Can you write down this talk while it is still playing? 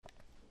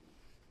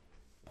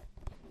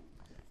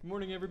Good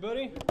morning,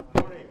 everybody.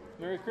 Good morning.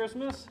 Merry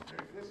Christmas.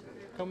 Merry Christmas.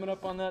 Coming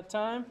up on that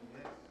time.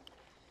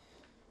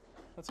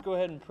 Let's go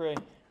ahead and pray.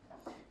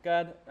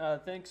 God,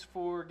 thanks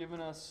for giving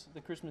us the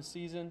Christmas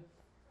season.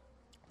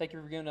 Thank you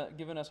for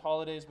giving us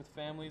holidays with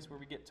families where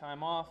we get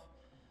time off,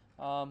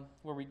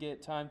 where we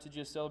get time to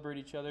just celebrate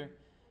each other,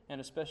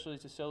 and especially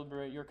to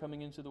celebrate your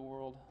coming into the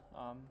world,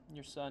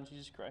 your Son,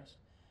 Jesus Christ.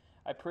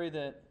 I pray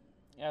that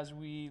as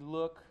we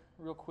look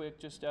real quick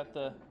just at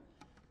the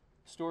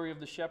story of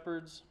the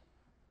shepherds,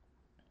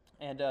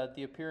 and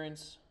the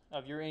appearance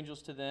of your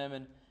angels to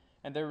them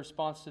and their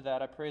response to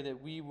that, I pray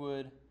that we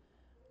would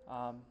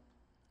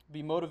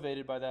be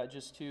motivated by that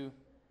just to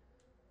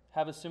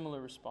have a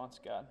similar response,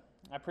 God.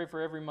 I pray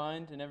for every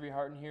mind and every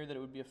heart in here that it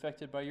would be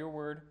affected by your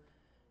word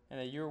and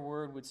that your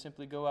word would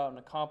simply go out and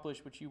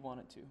accomplish what you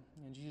want it to.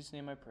 In Jesus'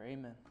 name I pray,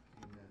 amen.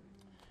 Amen.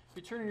 If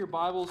you turn in your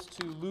Bibles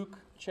to Luke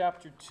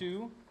chapter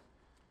 2,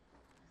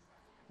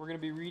 we're going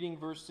to be reading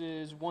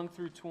verses 1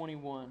 through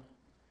 21.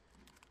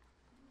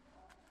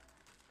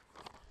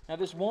 Now,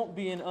 this won't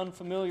be an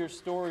unfamiliar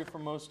story for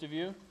most of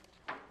you.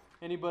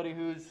 Anybody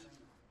who's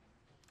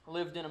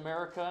lived in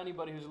America,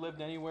 anybody who's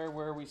lived anywhere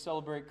where we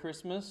celebrate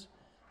Christmas,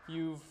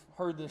 you've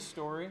heard this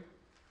story.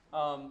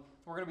 We're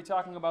going to be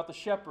talking about the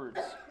shepherds,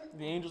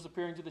 the angels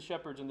appearing to the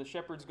shepherds, and the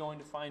shepherds going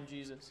to find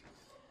Jesus.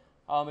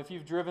 If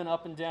you've driven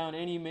up and down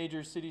any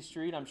major city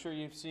street, I'm sure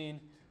you've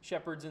seen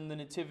shepherds in the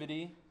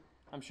Nativity.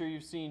 I'm sure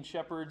you've seen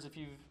shepherds if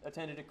you've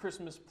attended a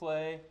Christmas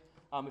play,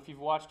 if you've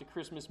watched a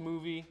Christmas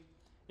movie.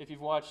 If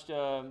you've watched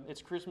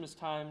It's Christmas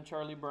Time,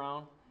 Charlie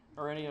Brown,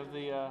 or any of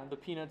the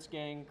Peanuts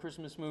gang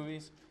Christmas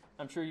movies,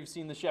 I'm sure you've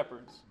seen the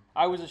shepherds.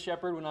 I was a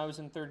shepherd when I was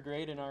in 3rd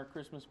grade in our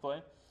Christmas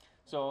play,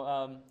 so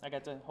I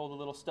got to hold a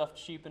little stuffed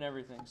sheep and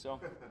everything. So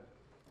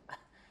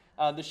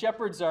the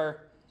shepherds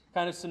are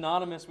kind of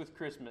synonymous with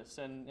Christmas,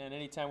 and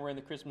anytime we're in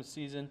the Christmas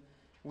season,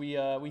 we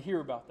hear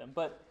about them.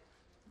 But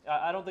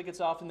I don't think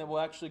it's often that we'll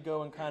actually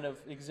go and kind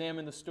of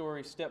examine the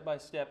story step by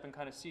step and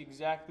kind of see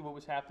exactly what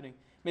was happening.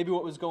 Maybe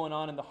what was going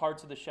on in the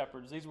hearts of the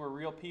shepherds. These were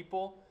real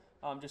people,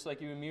 just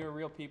like you and me are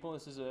real people.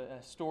 This is a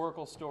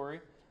historical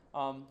story.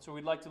 So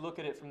we'd like to look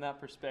at it from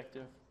that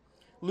perspective.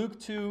 Luke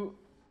 2,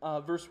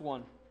 verse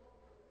 1.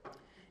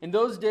 In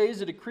those days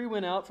a decree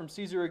went out from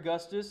Caesar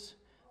Augustus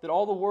that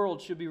all the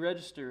world should be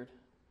registered.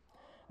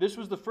 This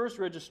was the first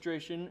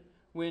registration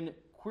when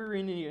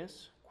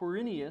Quirinius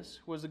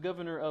was the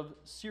governor of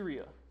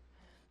Syria.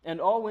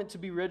 And all went to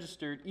be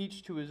registered,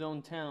 each to his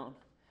own town.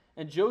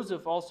 And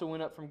Joseph also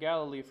went up from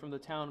Galilee, from the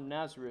town of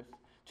Nazareth,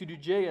 to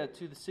Judea,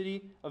 to the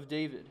city of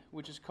David,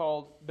 which is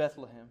called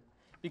Bethlehem,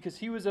 because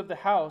he was of the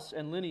house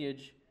and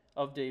lineage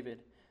of David,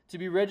 to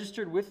be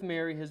registered with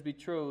Mary, his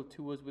betrothed,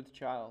 who was with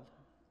child.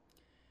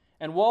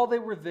 And while they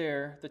were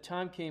there, the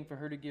time came for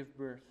her to give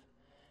birth.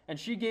 And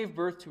she gave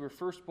birth to her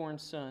firstborn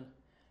son,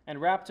 and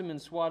wrapped him in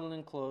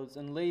swaddling clothes,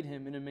 and laid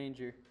him in a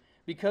manger,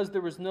 because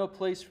there was no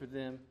place for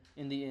them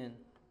in the inn.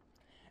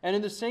 And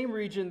in the same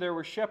region there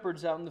were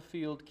shepherds out in the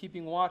field,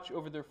 keeping watch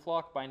over their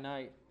flock by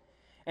night.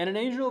 And an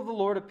angel of the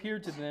Lord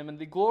appeared to them, and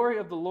the glory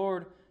of the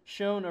Lord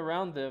shone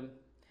around them,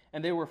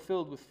 and they were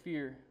filled with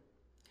fear.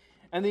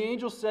 And the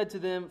angel said to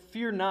them,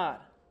 "Fear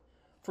not,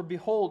 for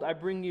behold, I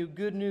bring you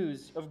good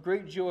news of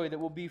great joy that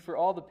will be for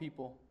all the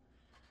people.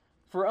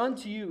 For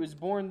unto you is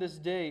born this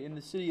day in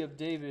the city of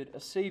David a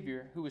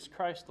Savior, who is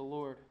Christ the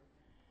Lord.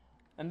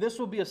 And this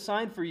will be a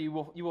sign for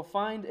you. You will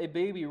find a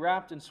baby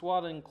wrapped in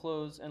swaddling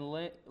clothes and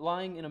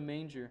lying in a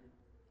manger."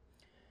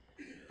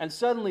 And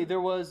suddenly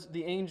there was with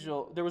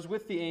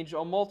the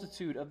angel a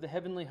multitude of the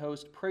heavenly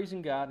host,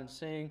 praising God and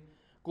saying,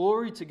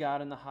 "Glory to God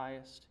in the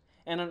highest,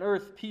 and on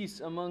earth peace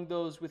among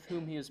those with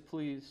whom he is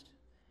pleased."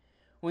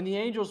 When the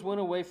angels went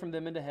away from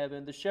them into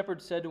heaven, the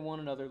shepherds said to one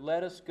another,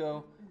 "Let us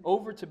go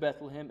over to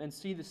Bethlehem and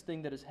see this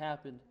thing that has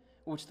happened,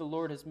 which the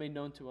Lord has made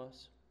known to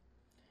us."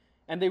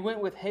 And they went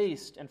with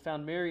haste and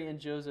found Mary and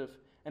Joseph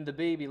and the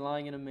baby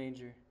lying in a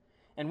manger.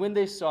 And when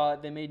they saw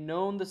it, they made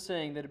known the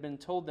saying that had been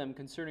told them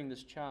concerning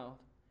this child.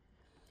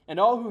 And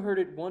all who heard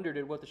it wondered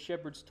at what the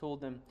shepherds told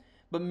them.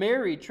 But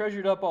Mary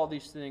treasured up all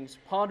these things,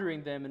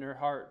 pondering them in her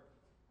heart.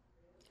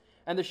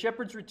 And the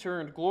shepherds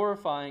returned,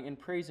 glorifying and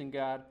praising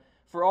God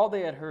for all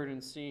they had heard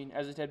and seen,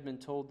 as it had been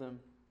told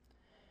them.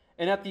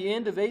 And at the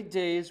end of 8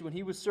 days, when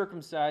he was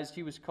circumcised,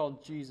 he was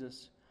called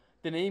Jesus,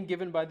 the name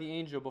given by the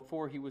angel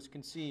before he was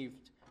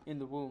conceived in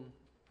the womb.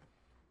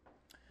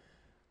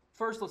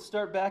 First, let's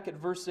start back at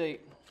verse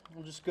 8.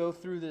 We'll just go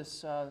through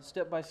this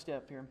step by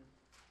step here.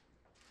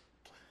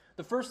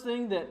 The first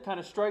thing that kind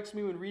of strikes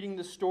me when reading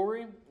this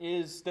story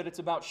is that it's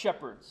about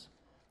shepherds.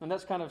 And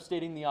that's kind of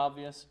stating the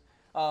obvious.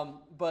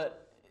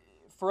 But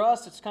for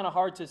us, it's kind of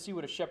hard to see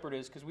what a shepherd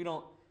is because we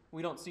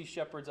don't see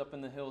shepherds up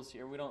in the hills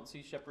here. We don't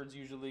see shepherds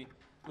usually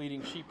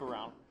leading sheep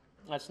around.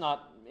 That's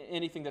not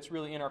anything that's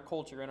really in our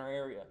culture, in our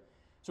area.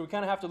 So we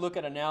kind of have to look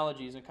at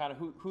analogies and kind of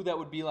who that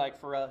would be like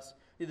for us.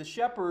 The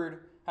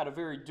shepherd had a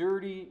very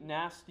dirty,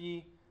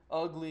 nasty,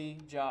 ugly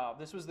job.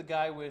 This was the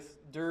guy with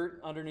dirt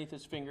underneath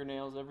his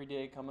fingernails every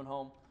day coming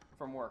home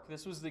from work.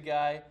 This was the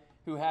guy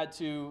who had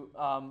to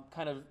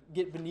kind of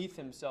get beneath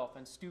himself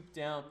and stoop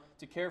down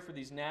to care for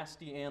these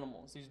nasty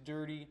animals, these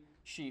dirty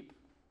sheep,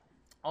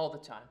 all the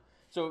time.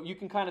 So you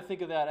can kind of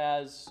think of that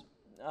as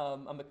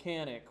a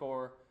mechanic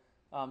or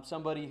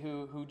somebody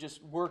who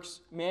just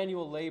works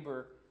manual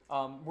labor,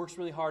 works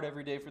really hard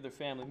every day for their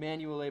family.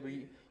 Manual labor.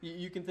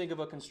 You can think of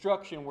a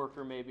construction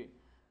worker maybe.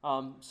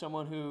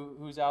 Someone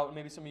who's out,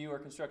 maybe some of you are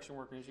construction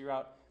workers, you're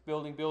out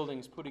building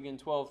buildings, putting in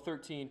 12,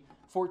 13,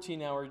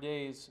 14-hour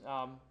days,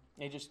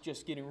 and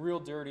just getting real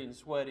dirty and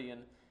sweaty,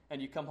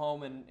 and you come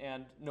home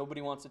and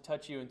nobody wants to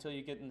touch you until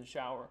you get in the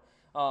shower.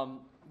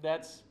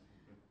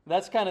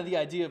 That's kind of the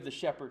idea of the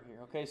shepherd here,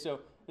 okay?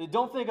 So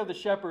don't think of the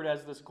shepherd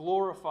as this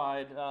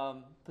glorified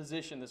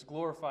position, this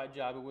glorified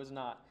job. It was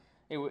not.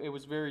 It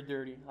was very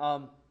dirty.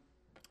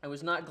 It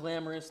was not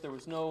glamorous. There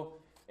was no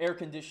air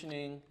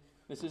conditioning.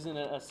 This isn't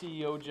a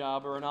CEO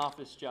job or an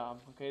office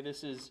job, okay?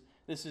 This is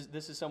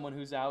someone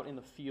who's out in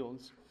the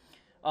fields.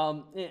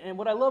 And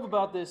what I love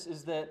about this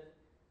is that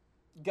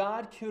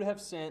God could have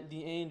sent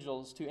the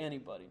angels to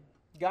anybody.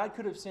 God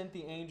could have sent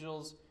the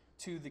angels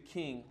to the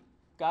king.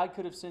 God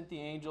could have sent the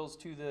angels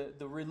to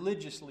the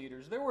religious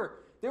leaders. There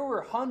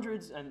were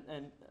hundreds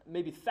and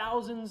maybe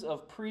thousands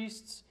of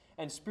priests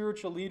and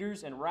spiritual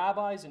leaders and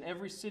rabbis in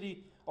every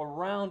city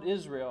around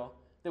Israel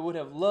that would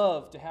have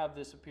loved to have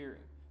this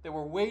appearing. They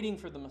were waiting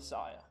for the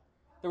Messiah.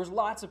 There was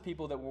lots of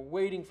people that were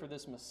waiting for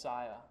this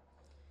Messiah.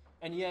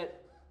 And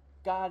yet,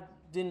 God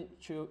didn't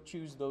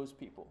choose those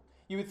people.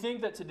 You would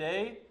think that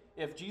today,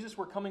 if Jesus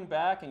were coming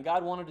back and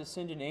God wanted to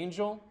send an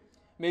angel,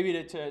 maybe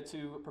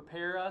to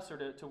prepare us or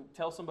to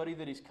tell somebody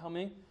that he's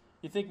coming,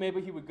 you think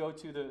maybe he would go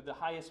to the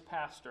highest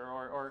pastor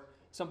or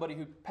somebody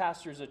who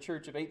pastors a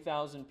church of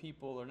 8,000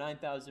 people or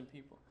 9,000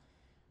 people.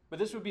 But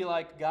this would be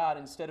like God,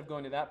 instead of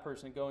going to that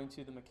person, going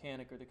to the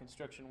mechanic or the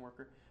construction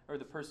worker or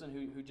the person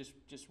who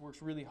just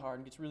works really hard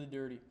and gets really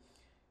dirty.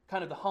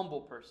 Kind of the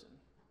humble person.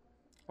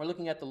 We're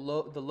looking at the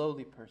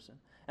lowly person.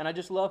 And I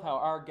just love how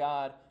our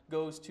God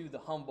goes to the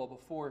humble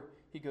before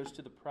he goes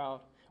to the proud.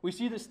 We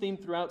see this theme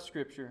throughout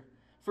Scripture.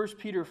 1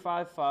 Peter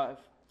 5:5,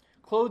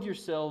 clothe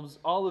yourselves,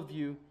 all of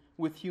you,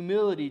 with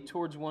humility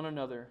towards one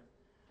another.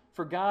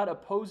 For God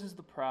opposes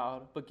the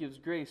proud, but gives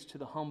grace to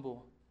the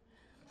humble.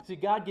 See,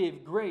 God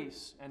gave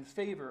grace and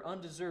favor,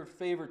 undeserved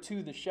favor,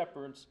 to the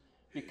shepherds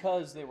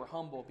because they were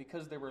humble,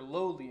 because they were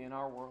lowly in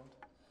our world.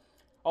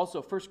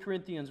 Also, 1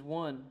 Corinthians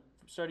 1,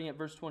 starting at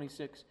verse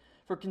 26,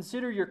 for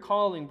consider your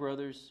calling,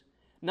 brothers.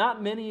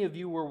 Not many of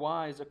you were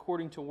wise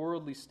according to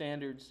worldly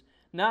standards.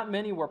 Not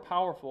many were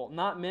powerful.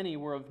 Not many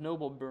were of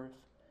noble birth.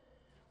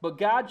 But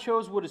God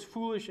chose what is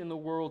foolish in the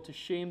world to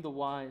shame the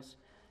wise.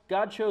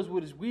 God chose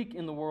what is weak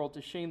in the world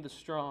to shame the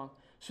strong,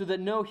 so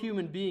that no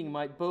human being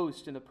might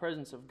boast in the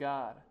presence of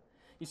God.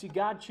 You see,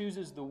 God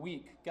chooses the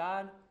weak.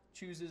 God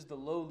chooses the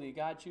lowly.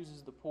 God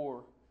chooses the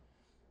poor.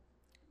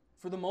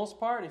 For the most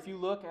part, if you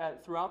look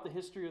at throughout the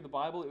history of the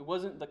Bible, it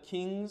wasn't the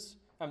kings,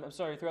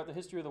 throughout the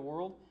history of the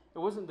world, it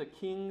wasn't the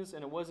kings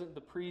and it wasn't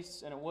the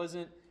priests and it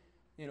wasn't,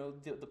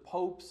 the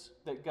popes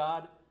that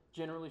God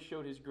generally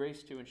showed his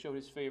grace to and showed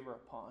his favor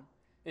upon.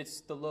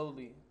 It's the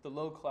lowly, the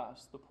low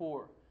class, the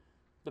poor,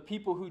 the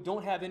people who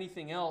don't have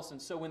anything else,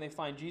 and so when they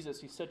find Jesus,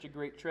 he's such a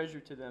great treasure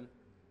to them.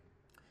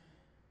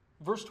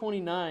 Verse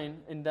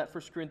 29 in that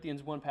 1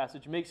 Corinthians 1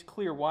 passage makes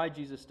clear why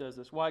Jesus does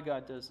this, why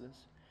God does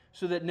this,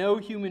 so that no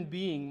human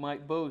being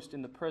might boast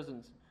in the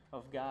presence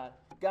of God.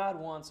 God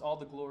wants all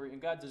the glory,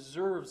 and God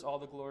deserves all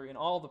the glory and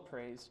all the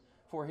praise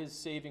for his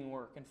saving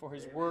work and for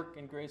his work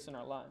and grace in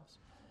our lives.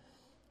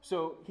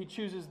 So he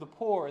chooses the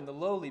poor and the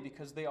lowly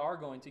because they are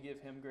going to give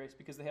him grace,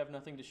 because they have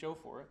nothing to show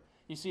for it.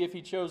 You see, if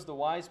he chose the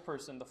wise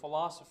person, the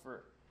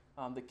philosopher,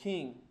 the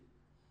king,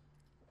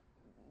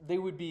 they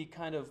would be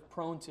kind of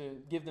prone to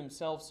give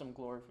themselves some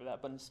glory for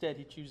that. But instead,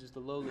 he chooses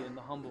the lowly and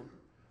the humble.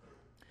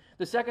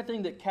 The second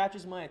thing that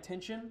catches my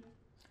attention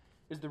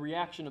is the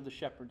reaction of the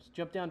shepherds.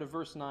 Jump down to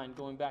verse 9,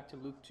 going back to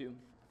Luke 2.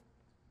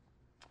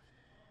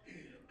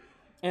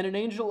 And an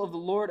angel of the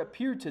Lord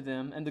appeared to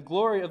them, and the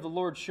glory of the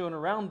Lord shone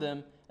around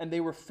them, and they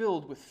were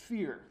filled with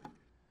fear.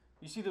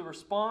 You see, the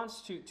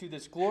response to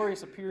this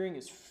glorious appearing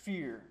is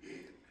fear.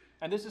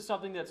 And this is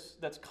something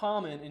that's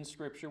common in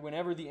Scripture.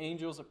 Whenever the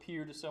angels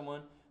appear to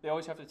someone, they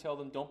always have to tell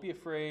them, don't be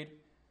afraid,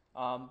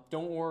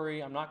 don't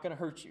worry, I'm not going to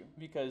hurt you,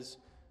 because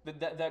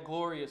that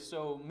glory is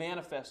so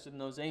manifested in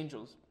those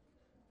angels.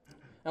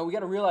 Now, we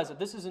got to realize that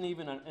this isn't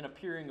even an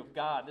appearing of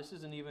God. This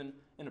isn't even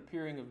an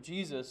appearing of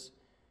Jesus.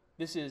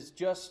 This is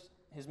just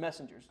his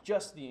messengers,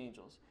 just the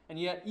angels. And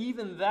yet,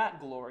 even that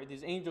glory,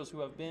 these angels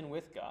who have been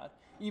with God,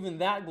 even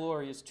that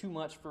glory is too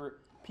much for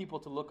people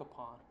to look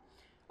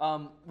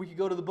upon. We could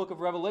go to the book of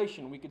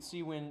Revelation. We could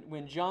see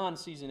when John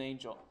sees an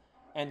angel,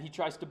 and he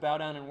tries to bow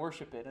down and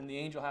worship it, and the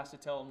angel has to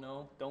tell him,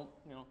 no, don't,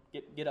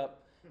 get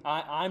up.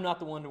 I'm not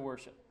the one to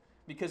worship.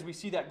 Because we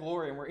see that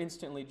glory, and we're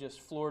instantly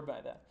just floored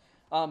by that.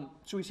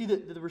 So we see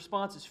that the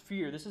response is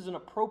fear. This is an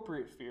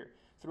appropriate fear.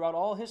 Throughout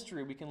all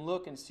history, we can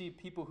look and see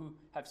people who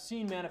have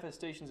seen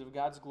manifestations of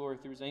God's glory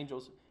through his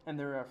angels, and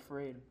they're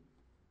afraid.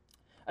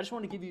 I just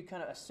want to give you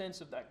kind of a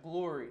sense of that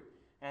glory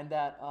and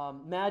that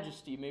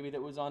majesty maybe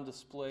that was on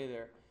display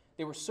there.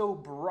 They were so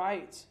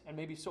bright and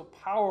maybe so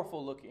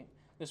powerful looking.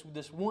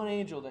 This one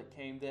angel that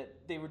came,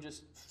 that they were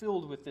just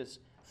filled with this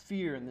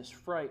fear and this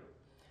fright.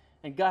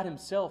 And God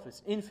himself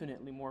is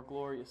infinitely more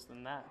glorious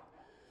than that.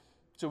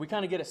 So we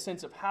kind of get a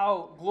sense of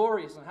how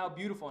glorious and how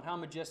beautiful and how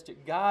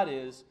majestic God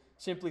is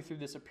simply through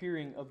this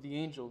appearing of the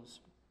angels.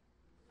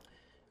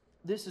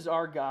 This is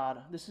our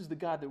God. This is the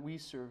God that we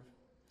serve.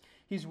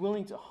 He's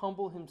willing to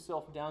humble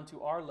himself down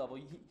to our level.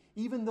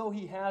 Even though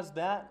he has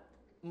that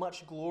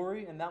much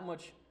glory and that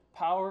much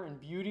power and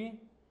beauty,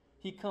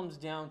 he comes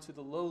down to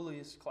the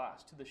lowliest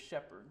class, to the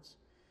shepherds.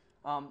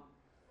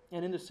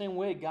 And in the same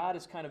way, God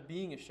is kind of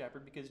being a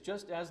shepherd, because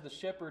just as the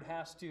shepherd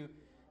has to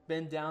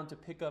bend down to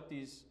pick up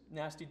these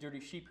nasty, dirty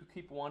sheep who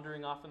keep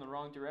wandering off in the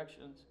wrong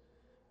directions,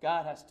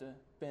 God has to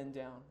bend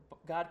down.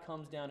 God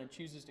comes down and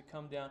chooses to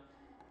come down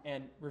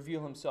and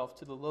reveal himself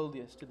to the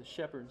lowliest, to the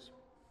shepherds.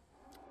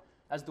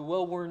 As the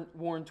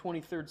well-worn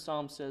 23rd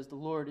Psalm says, "The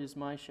Lord is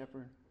my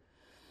shepherd."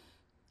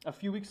 A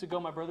few weeks ago,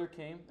 my brother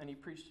came and he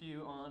preached to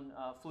you on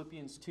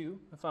Philippians 2,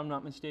 if I'm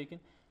not mistaken,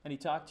 and he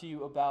talked to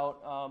you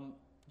about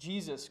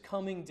Jesus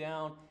coming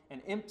down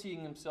and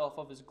emptying himself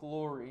of his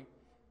glory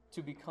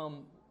to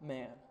become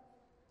man,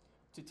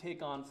 to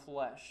take on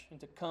flesh, and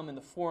to come in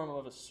the form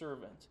of a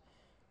servant.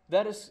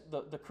 That is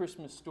the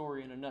Christmas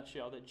story in a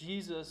nutshell, that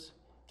Jesus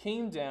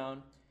came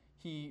down.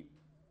 He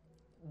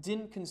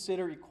didn't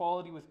consider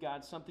equality with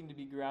God something to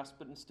be grasped,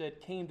 but instead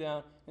came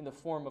down in the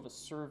form of a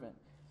servant,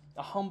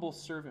 a humble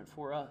servant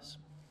for us.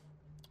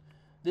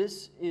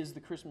 This is the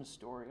Christmas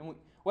story. And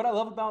what I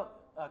love about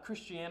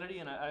Christianity,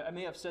 and I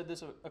may have said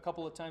this a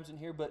couple of times in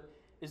here, but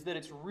is that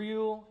it's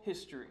real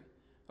history.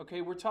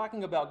 Okay, we're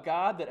talking about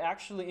God that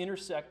actually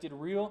intersected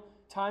real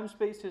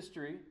time-space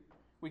history.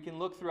 We can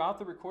look throughout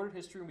the recorded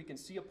history and we can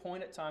see a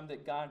point at time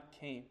that God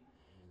came.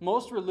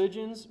 Most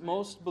religions,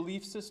 most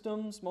belief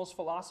systems, most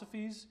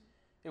philosophies,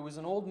 it was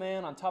an old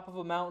man on top of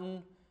a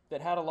mountain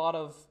that had a lot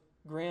of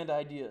grand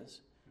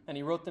ideas, and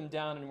he wrote them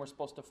down and we're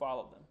supposed to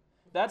follow them.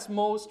 That's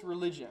most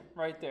religion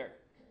right there,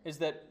 is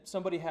that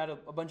somebody had a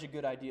bunch of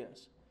good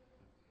ideas.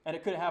 And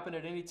it could have happened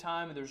at any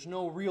time, and there's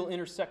no real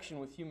intersection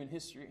with human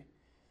history.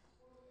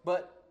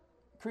 But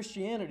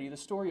Christianity, the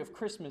story of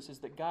Christmas, is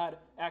that God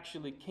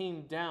actually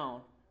came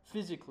down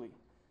physically.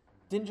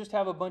 Didn't just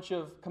have a bunch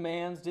of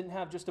commands, didn't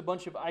have just a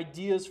bunch of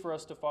ideas for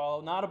us to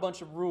follow, not a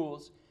bunch of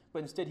rules, but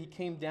instead he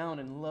came down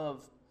in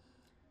love.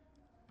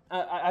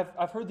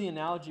 I've heard the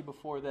analogy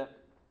before that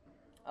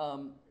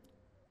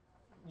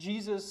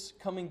Jesus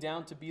coming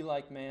down to be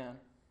like man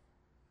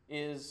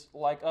is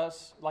like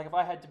us, like if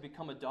I had to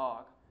become a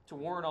dog, to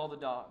warn all the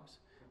dogs,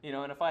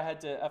 and if I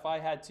had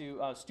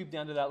to stoop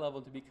down to that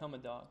level to become a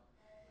dog.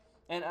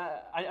 And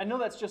I know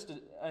that's just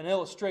an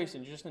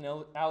illustration, just an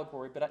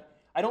allegory, but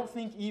I don't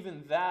think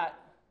even that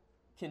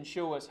can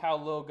show us how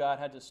low God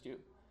had to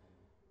stoop.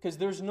 Because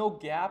there's no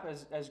gap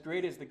as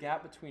great as the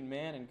gap between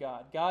man and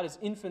God. God is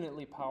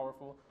infinitely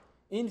powerful,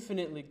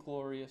 infinitely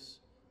glorious,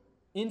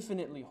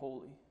 infinitely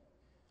holy.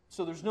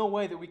 So there's no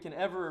way that we can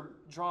ever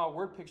draw a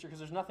word picture, because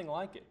there's nothing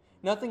like it.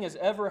 Nothing has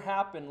ever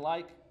happened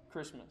like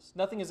Christmas.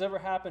 Nothing has ever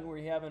happened where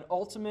you have an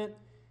ultimate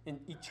and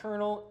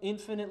eternal,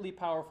 infinitely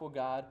powerful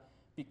God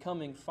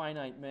becoming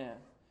finite man.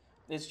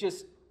 It's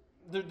just,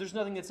 there's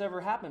nothing that's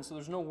ever happened, so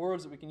there's no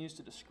words that we can use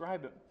to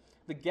describe it.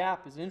 The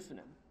gap is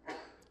infinite.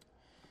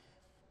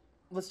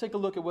 Let's take a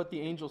look at what the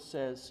angel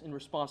says in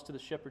response to the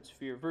shepherd's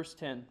fear. Verse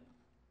 10.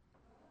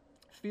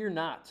 "Fear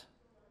not."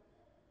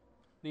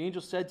 The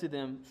angel said to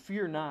them,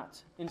 "Fear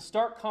not." In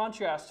stark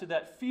contrast to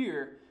that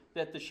fear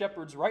that the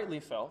shepherds rightly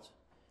felt,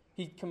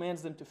 he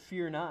commands them to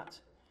fear not.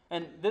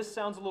 And this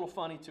sounds a little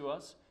funny to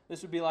us.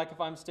 This would be like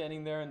if I'm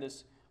standing there and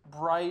this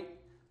bright,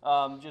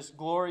 just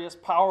glorious,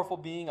 powerful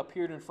being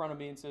appeared in front of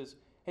me and says,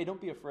 "Hey,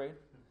 don't be afraid."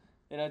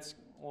 And it's,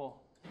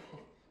 well,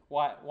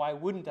 why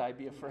wouldn't I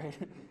be afraid?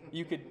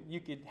 You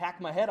could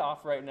hack my head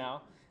off right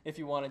now if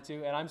you wanted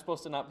to, and I'm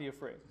supposed to not be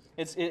afraid.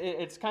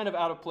 It's kind of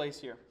out of place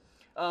here.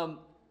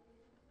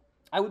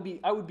 I would be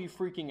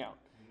freaking out,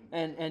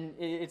 and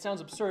it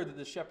sounds absurd that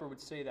the shepherd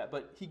would say that,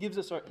 but he gives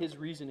us his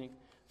reasoning.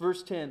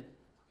 Verse 10.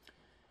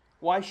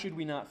 "Why should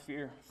we not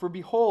fear? For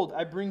behold,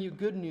 I bring you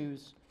good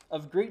news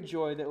of great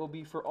joy that will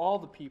be for all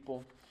the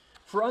people.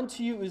 For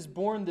unto you is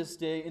born this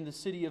day in the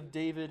city of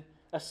David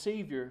a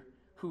Savior,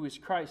 who is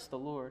Christ the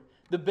Lord."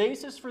 The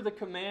basis for the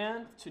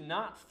command to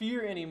not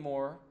fear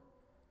anymore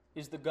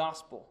is the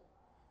gospel,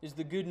 is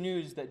the good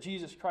news that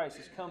Jesus Christ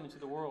has come into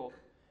the world.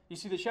 You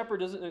see, the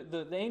shepherd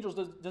the angel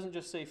doesn't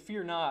just say,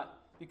 "Fear not,"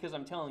 because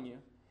I'm telling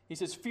you. He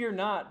says, "Fear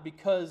not,"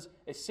 because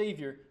a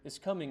Savior is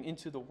coming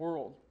into the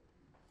world.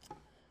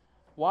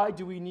 Why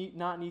do we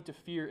not need to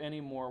fear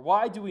anymore?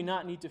 Why do we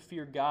not need to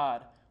fear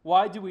God?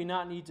 Why do we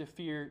not need to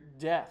fear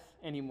death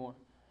anymore?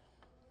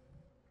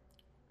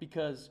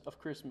 Because of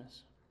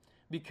Christmas.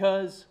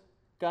 Because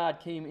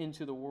God came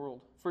into the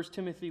world. 1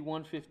 Timothy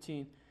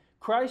 1:15.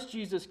 "Christ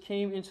Jesus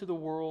came into the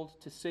world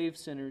to save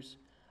sinners,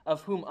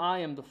 of whom I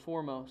am the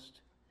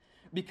foremost."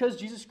 Because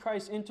Jesus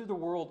Christ entered the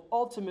world,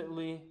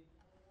 ultimately,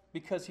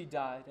 because he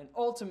died, and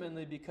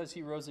ultimately because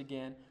he rose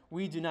again,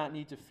 we do not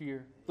need to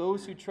fear.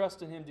 Those who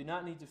trust in him do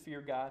not need to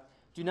fear God,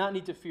 do not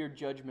need to fear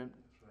judgment.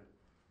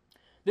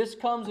 This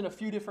comes in a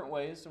few different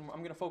ways, and I'm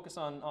going to focus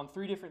on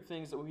three different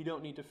things that we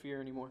don't need to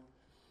fear anymore.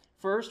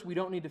 First, we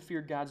don't need to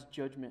fear God's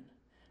judgment.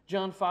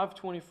 John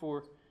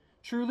 5:24,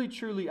 truly,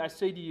 truly, I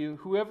say to you,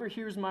 whoever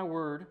hears my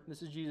word,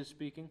 this is Jesus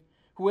speaking,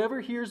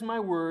 whoever hears my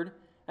word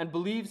and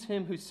believes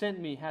him who sent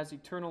me has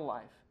eternal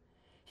life.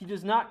 He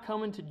does not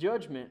come into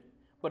judgment,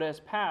 but has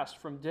passed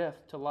from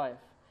death to life.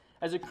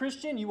 As a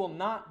Christian, you will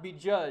not be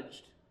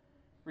judged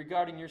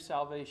regarding your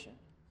salvation.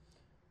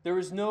 There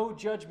is no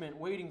judgment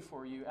waiting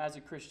for you as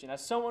a Christian.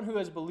 As someone who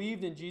has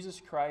believed in Jesus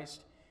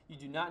Christ, you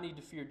do not need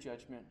to fear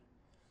judgment.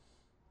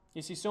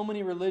 You see, so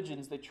many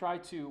religions, they try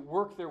to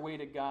work their way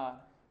to God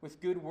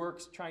with good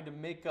works, trying to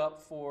make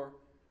up for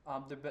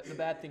the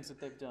bad things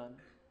that they've done.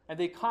 And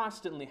they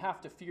constantly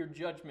have to fear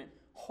judgment,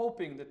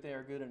 hoping that they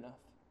are good enough.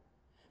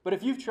 But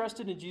if you've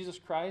trusted in Jesus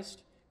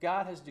Christ,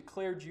 God has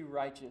declared you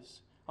righteous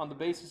on the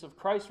basis of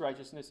Christ's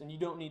righteousness, and you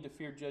don't need to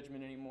fear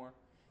judgment anymore.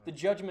 The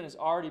judgment has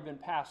already been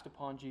passed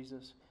upon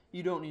Jesus.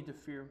 You don't need to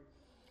fear.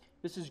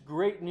 This is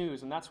great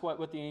news, and that's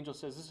what the angel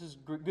says. This is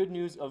good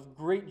news of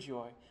great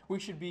joy. We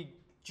should be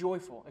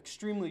joyful,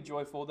 extremely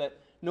joyful, that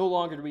no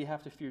longer do we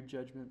have to fear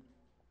judgment.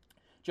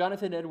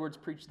 Jonathan Edwards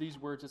preached these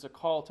words as a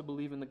call to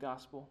believe in the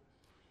gospel.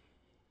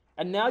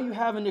 And now you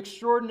have an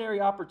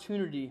extraordinary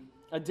opportunity,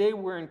 a day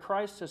wherein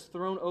Christ has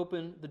thrown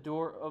open the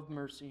door of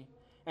mercy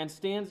and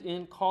stands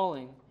in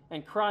calling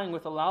and crying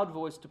with a loud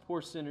voice to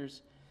poor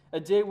sinners, a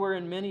day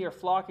wherein many are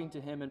flocking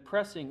to him and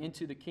pressing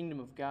into the kingdom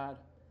of God.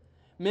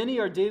 Many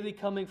are daily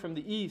coming from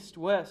the east,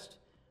 west,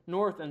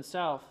 north, and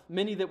south,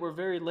 many that were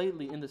very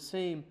lately in the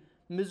same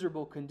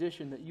miserable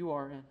condition that you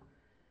are in,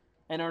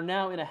 and are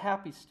now in a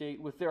happy state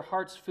with their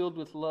hearts filled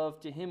with love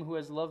to him who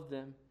has loved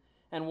them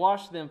and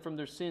washed them from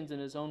their sins in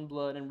his own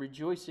blood, and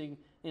rejoicing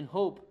in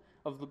hope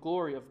of the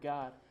glory of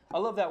God. I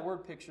love that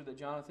word picture that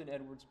Jonathan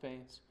Edwards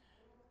paints.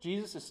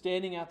 Jesus is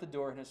standing at the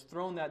door and has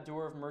thrown that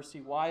door of mercy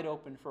wide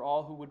open for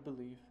all who would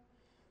believe.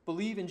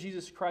 Believe in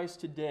Jesus Christ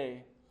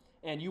today,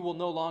 and you will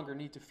no longer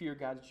need to fear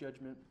God's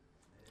judgment.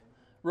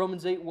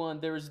 Romans 8:1,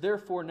 there is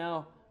therefore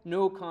now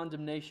no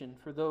condemnation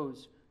for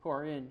those who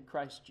are in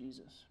Christ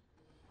Jesus.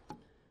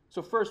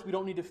 So first, we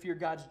don't need to fear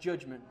God's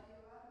judgment.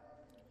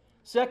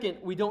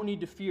 Second, we don't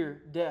need to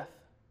fear death.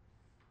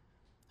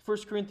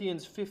 1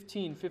 Corinthians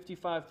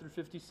 15:55 through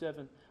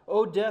 57.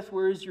 O death,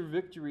 where is your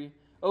victory?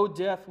 O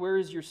death, where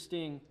is your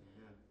sting?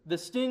 The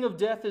sting of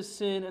death is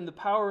sin, and the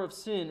power of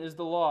sin is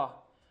the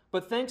law.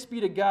 But thanks be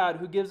to God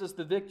who gives us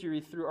the victory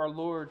through our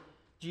Lord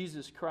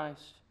Jesus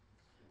Christ.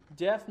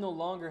 Death no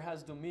longer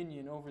has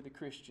dominion over the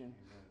Christian.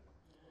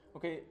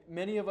 Okay,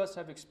 many of us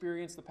have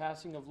experienced the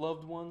passing of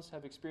loved ones,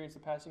 have experienced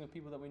the passing of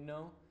people that we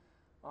know.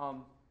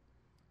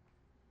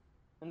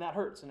 And that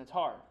hurts, and it's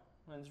hard,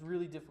 and it's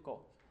really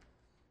difficult.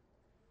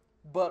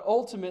 But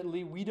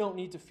ultimately, we don't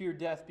need to fear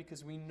death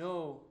because we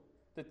know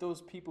that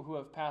those people who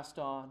have passed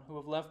on, who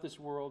have left this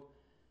world,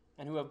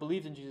 and who have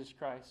believed in Jesus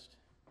Christ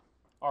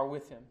are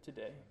with him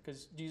today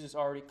because Jesus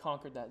already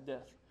conquered that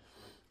death.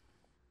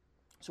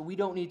 So we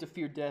don't need to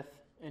fear death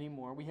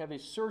anymore. We have a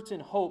certain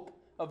hope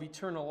of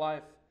eternal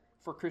life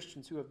for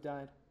Christians who have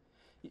died.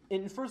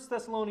 In 1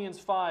 Thessalonians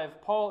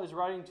 5, Paul is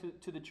writing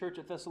to the church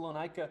at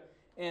Thessalonica,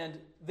 and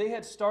they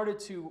had started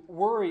to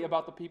worry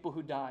about the people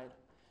who died.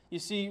 You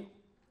see,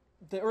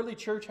 the early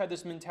church had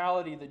this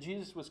mentality that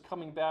Jesus was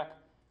coming back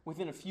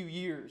within a few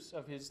years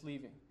of his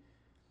leaving.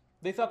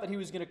 They thought that he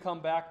was going to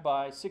come back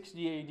by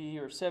 60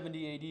 AD or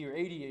 70 AD or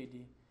 80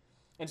 AD.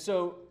 And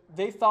so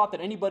they thought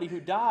that anybody who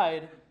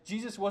died,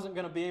 Jesus wasn't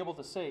going to be able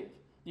to save.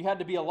 You had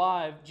to be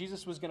alive.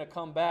 Jesus was going to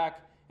come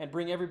back and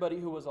bring everybody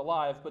who was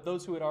alive, but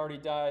those who had already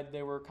died,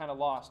 they were kind of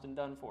lost and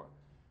done for.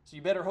 So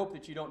you better hope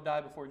that you don't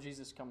die before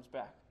Jesus comes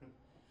back.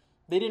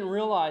 They didn't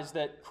realize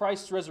that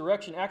Christ's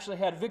resurrection actually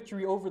had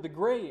victory over the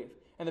grave,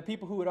 and the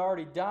people who had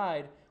already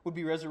died would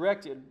be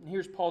resurrected. And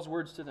here's Paul's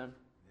words to them.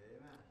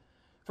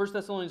 1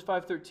 Thessalonians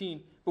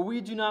 5:13, but we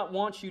do not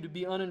want you to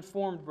be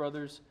uninformed,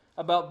 brothers,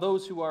 about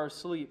those who are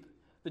asleep,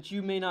 that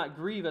you may not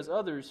grieve as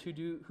others who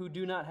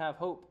do not have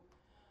hope.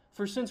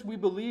 For since we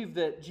believe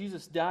that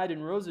Jesus died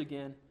and rose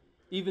again,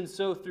 even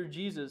so through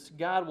Jesus,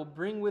 God will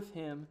bring with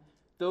him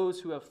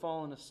those who have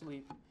fallen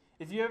asleep.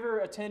 If you ever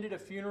attended a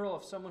funeral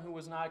of someone who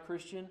was not a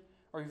Christian,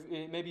 or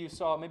maybe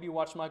you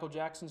watched Michael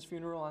Jackson's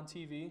funeral on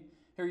TV,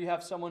 here you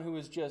have someone who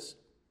is just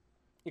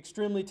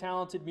extremely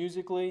talented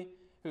musically,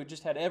 who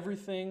just had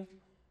everything,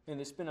 and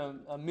they spent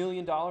 $1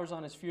 million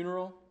on his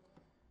funeral,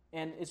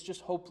 and it's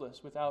just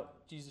hopeless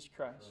without Jesus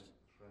Christ.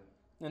 Right.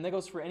 And that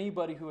goes for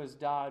anybody who has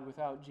died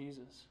without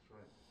Jesus.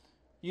 Right.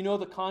 You know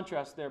the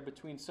contrast there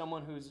between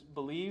someone who's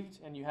believed,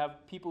 and you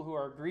have people who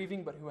are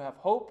grieving but who have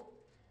hope,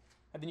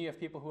 and then you have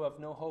people who have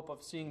no hope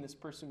of seeing this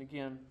person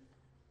again.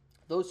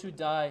 Those who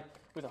die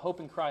with a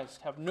hope in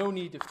Christ have no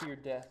need to fear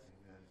death.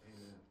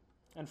 Amen.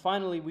 And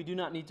finally, we do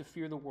not need to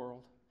fear the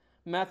world.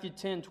 Matthew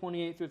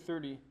 10:28 through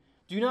 30.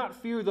 Do not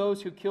fear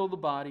those who kill the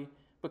body,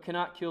 but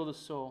cannot kill the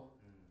soul.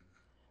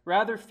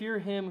 Rather fear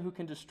him who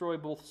can destroy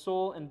both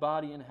soul and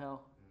body in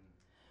hell.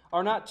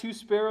 Are not 2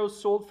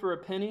 sparrows sold for a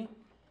penny?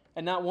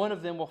 And not one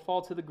of them will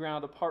fall to the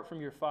ground apart from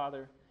your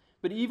Father.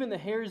 But even the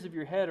hairs of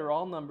your head are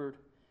all numbered.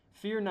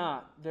 Fear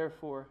not,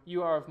 therefore,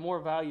 you are of more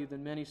value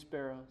than many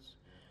sparrows.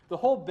 The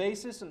whole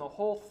basis and the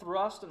whole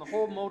thrust and the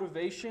whole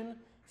motivation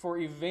for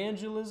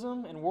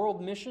evangelism and world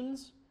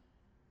missions,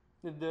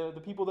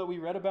 the people that we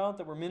read about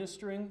that were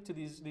ministering to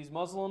these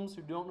Muslims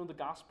who don't know the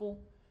gospel,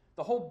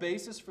 the whole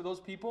basis for those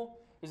people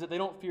is that they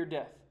don't fear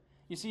death.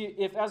 You see,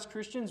 if as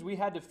Christians we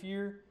had to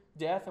fear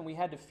death and we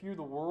had to fear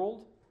the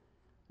world,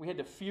 we had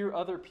to fear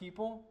other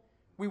people,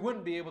 we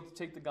wouldn't be able to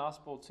take the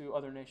gospel to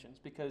other nations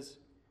because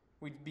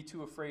we'd be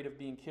too afraid of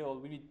being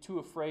killed. We'd be too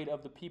afraid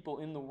of the people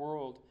in the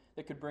world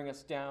that could bring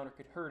us down or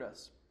could hurt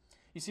us.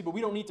 You see, but we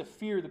don't need to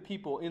fear the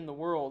people in the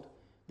world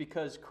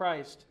because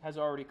Christ has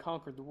already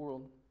conquered the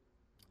world.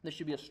 This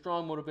should be a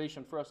strong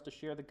motivation for us to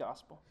share the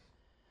gospel.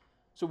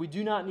 So we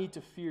do not need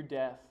to fear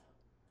death.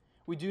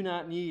 We do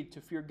not need to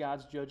fear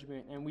God's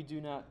judgment, and we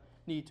do not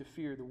need to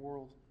fear the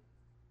world.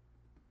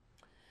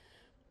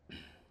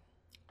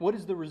 What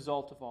is the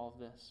result of all of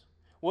this?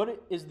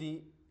 What is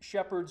the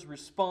shepherd's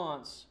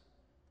response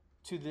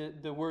to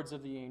the words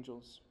of the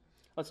angels?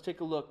 Let's take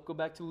a look. Go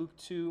back to Luke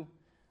 2,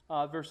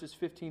 verses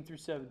 15 through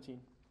 17.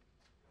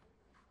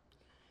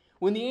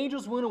 When the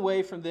angels went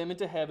away from them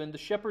into heaven, the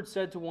shepherds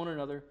said to one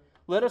another,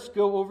 "Let us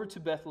go over to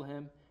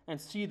Bethlehem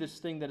and see this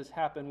thing that has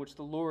happened, which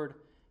the Lord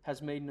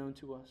has made known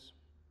to us."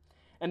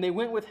 And they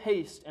went with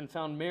haste and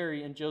found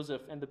Mary and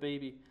Joseph and the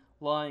baby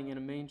lying in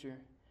a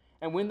manger.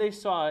 And when they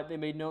saw it, they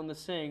made known the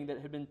saying that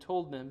had been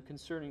told them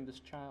concerning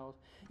this child.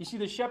 You see,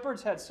 the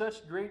shepherds had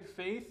such great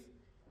faith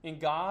in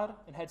God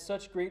and had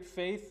such great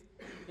faith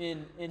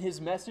in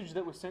his message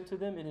that was sent to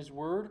them, in his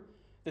word,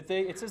 that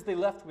it says they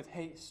left with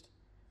haste.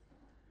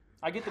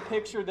 I get the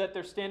picture that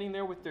they're standing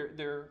there with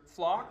their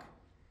flock,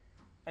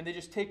 and they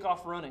just take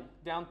off running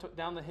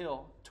down the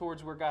hill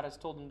towards where God has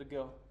told them to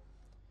go.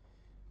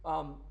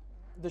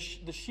 The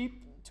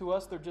sheep, to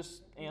us, they're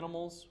just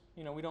animals.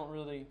 We don't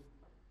really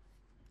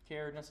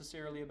care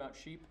necessarily about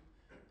sheep.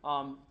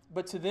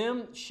 But to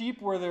them,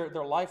 sheep were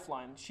their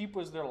lifeline. Sheep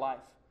was their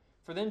life.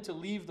 For them to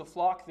leave the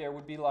flock there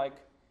would be like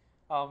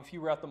if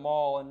you were at the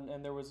mall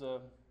and there was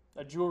a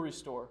jewelry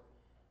store,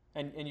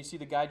 and you see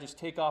the guy just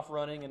take off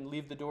running and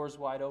leave the doors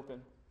wide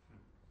open.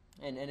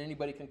 And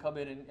anybody can come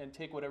in and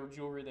take whatever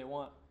jewelry they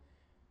want.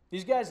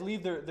 These guys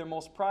leave their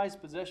most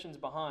prized possessions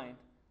behind,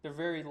 their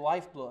very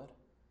lifeblood,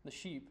 the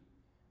sheep,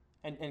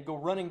 and go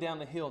running down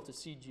the hill to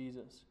see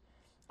Jesus.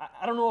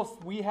 I don't know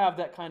if we have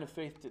that kind of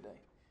faith today.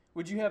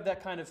 Would you have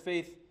that kind of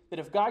faith that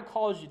if God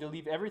calls you to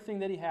leave everything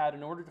that he had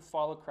in order to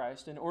follow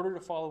Christ, in order to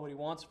follow what he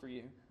wants for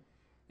you,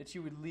 that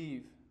you would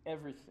leave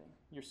everything,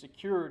 your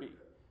security,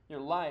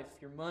 your life,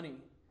 your money,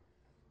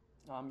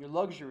 your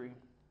luxury?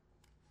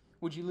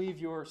 Would you leave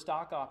your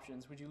stock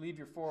options? Would you leave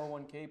your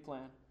 401k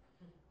plan?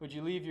 Would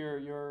you leave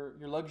your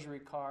luxury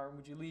car?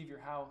 Would you leave your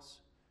house?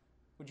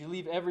 Would you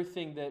leave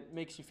everything that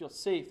makes you feel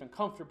safe and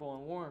comfortable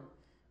and warm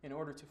in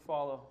order to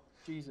follow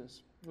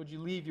Jesus? Would you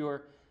leave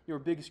your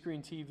big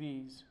screen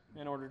TVs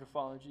in order to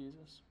follow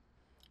Jesus,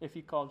 if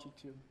he called you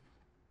to?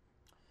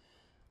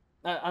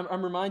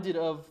 I'm reminded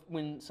of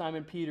when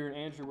Simon Peter and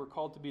Andrew were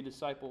called to be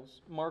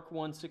disciples. Mark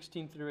 1,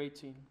 16 through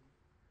 18.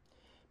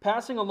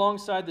 Passing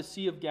alongside the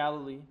Sea of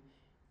Galilee,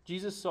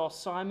 Jesus saw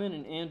Simon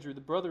and Andrew,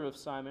 the brother of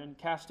Simon,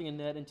 casting a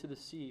net into the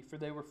sea, for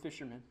they were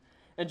fishermen.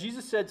 And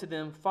Jesus said to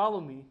them,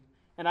 "Follow me,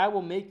 and I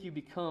will make you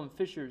become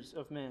fishers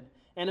of men."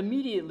 And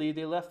immediately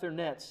they left their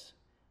nets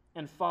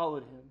and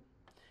followed him.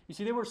 You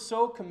see, they were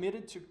so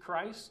committed to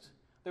Christ,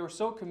 they were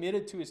so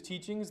committed to his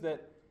teachings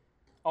that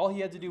all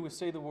he had to do was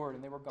say the word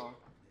and they were gone.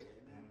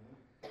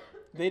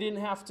 They didn't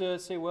have to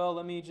say, well,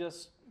 let me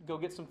just go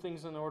get some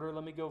things in order.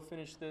 Let me go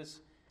finish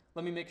this.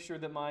 Let me make sure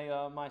that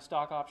my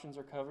stock options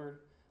are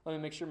covered. Let me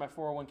make sure my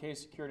 401k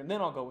is secured, and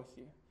then I'll go with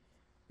you.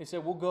 They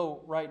said, we'll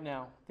go right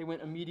now. They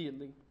went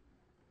immediately.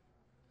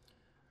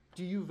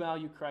 Do you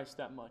value Christ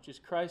that much? Is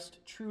Christ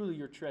truly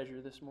your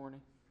treasure this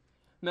morning?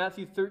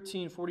 Matthew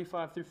 13,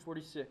 45 through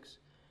 46.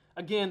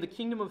 Again, the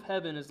kingdom of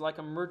heaven is like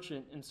a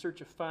merchant in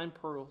search of fine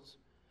pearls,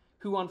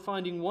 who on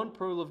finding one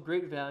pearl of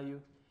great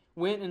value,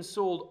 went and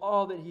sold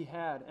all that he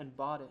had and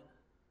bought it.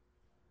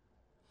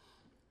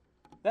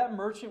 That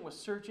merchant was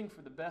searching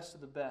for the best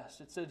of the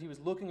best. It said he was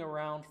looking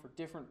around for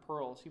different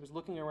pearls. He was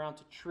looking around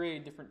to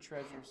trade different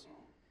treasures.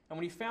 And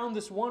when he found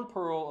this one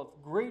pearl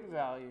of great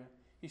value,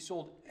 he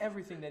sold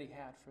everything that he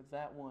had for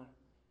that one.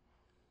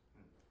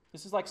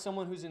 This is like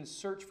someone who's in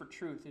search for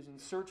truth, who's in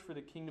search for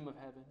the kingdom of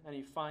heaven, and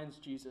he finds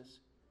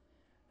Jesus.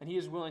 And he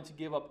is willing to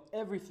give up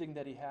everything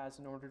that he has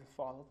in order to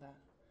follow that.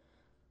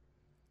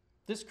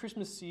 This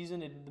Christmas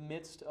season, in the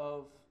midst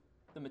of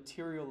the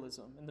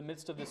materialism, in the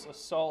midst of this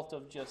assault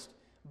of just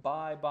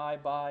buy,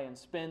 and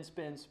spend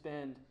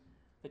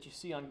that you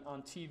see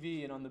on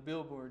TV and on the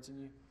billboards, and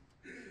you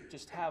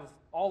just have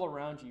all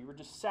around you. We're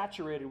just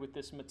saturated with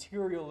this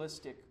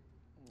materialistic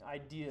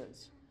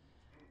ideas.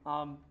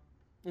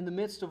 In the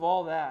midst of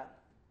all that,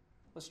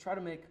 let's try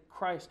to make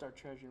Christ our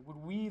treasure. Would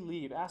we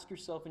leave? Ask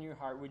yourself in your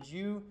heart, would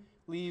you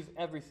leave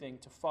everything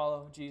to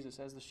follow Jesus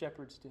as the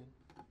shepherds did?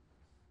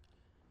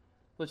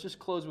 Let's just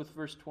close with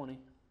verse 20.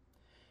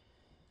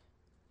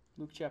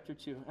 Luke chapter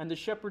 2. And the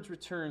shepherds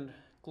returned,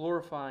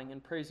 glorifying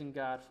and praising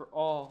God for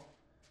all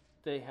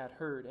they had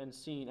heard and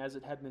seen as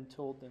it had been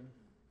told them.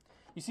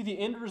 You see, the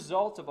end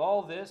result of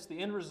all this, the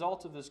end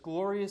result of this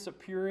glorious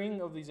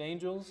appearing of these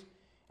angels,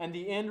 and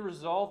the end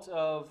result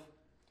of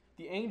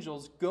the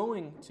angels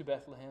going to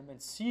Bethlehem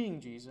and seeing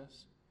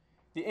Jesus,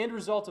 the end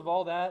result of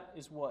all that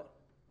is what?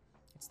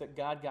 It's that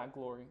God got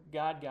glory,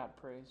 God got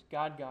praise,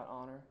 God got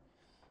honor.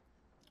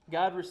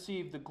 God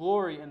received the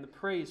glory and the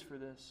praise for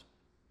this.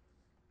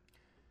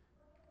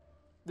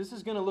 This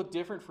is going to look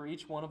different for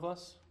each one of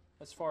us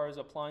as far as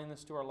applying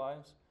this to our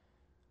lives.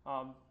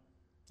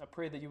 I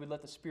pray that you would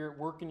let the Spirit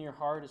work in your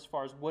heart as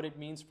far as what it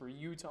means for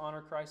you to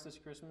honor Christ this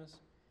Christmas.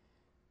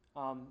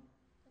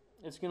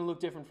 It's going to look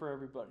different for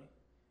everybody.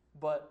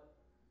 But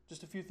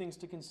just a few things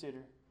to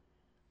consider.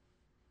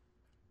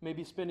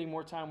 Maybe spending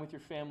more time with your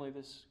family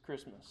this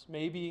Christmas.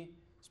 Maybe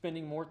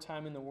spending more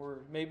time in the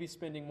Word. Maybe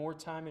spending more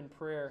time in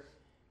prayer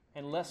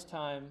and less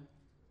time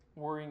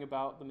worrying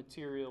about the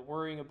material,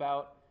 worrying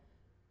about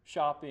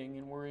shopping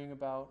and worrying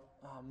about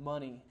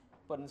money.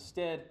 But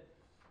instead,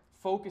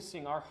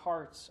 focusing our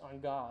hearts on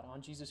God,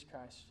 on Jesus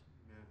Christ.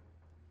 Amen.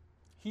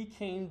 He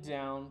came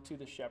down to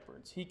the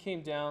shepherds. He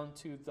came down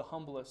to the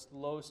humblest,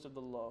 lowest of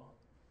the low.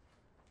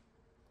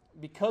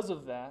 Because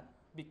of that,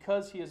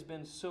 because He has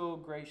been so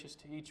gracious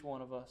to each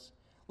one of us,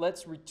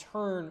 let's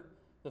return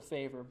the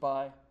favor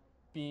by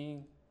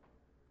being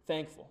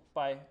thankful,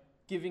 by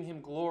giving Him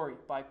glory,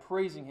 by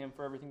praising Him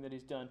for everything that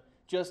He's done,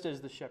 just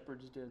as the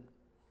shepherds did.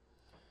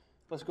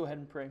 Let's go ahead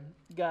and pray.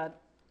 God,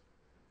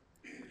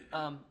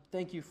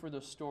 thank you for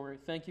the story.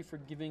 Thank you for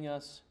giving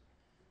us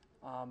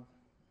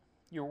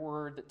your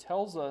word that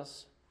tells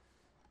us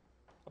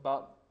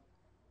about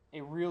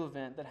a real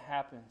event that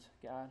happened,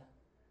 God.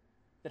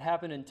 That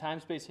happened in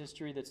time-space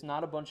history that's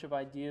not a bunch of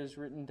ideas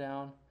written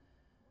down,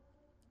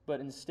 but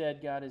instead,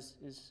 God,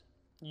 is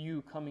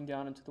you coming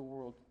down into the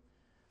world.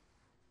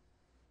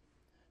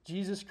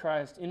 Jesus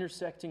Christ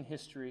intersecting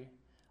history,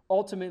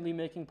 ultimately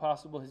making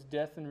possible His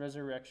death and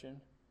resurrection,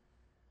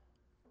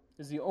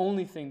 is the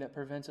only thing that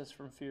prevents us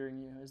from fearing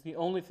you, is the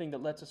only thing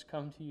that lets us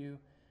come to you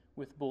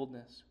with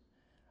boldness.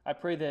 I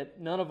pray that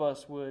none of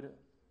us would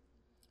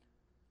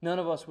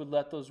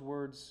let those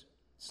words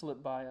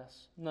slip by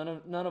us. None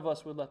of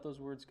us would let those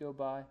words go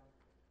by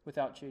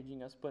without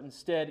changing us. But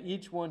instead,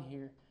 each one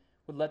here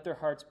would let their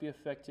hearts be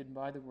affected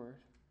by the word.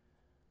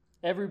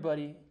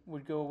 Everybody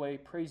would go away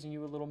praising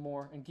you a little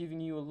more and giving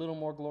you a little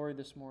more glory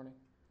this morning.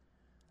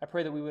 I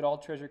pray that we would all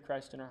treasure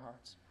Christ in our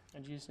hearts.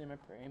 In Jesus' name I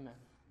pray, amen.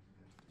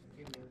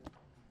 Amen.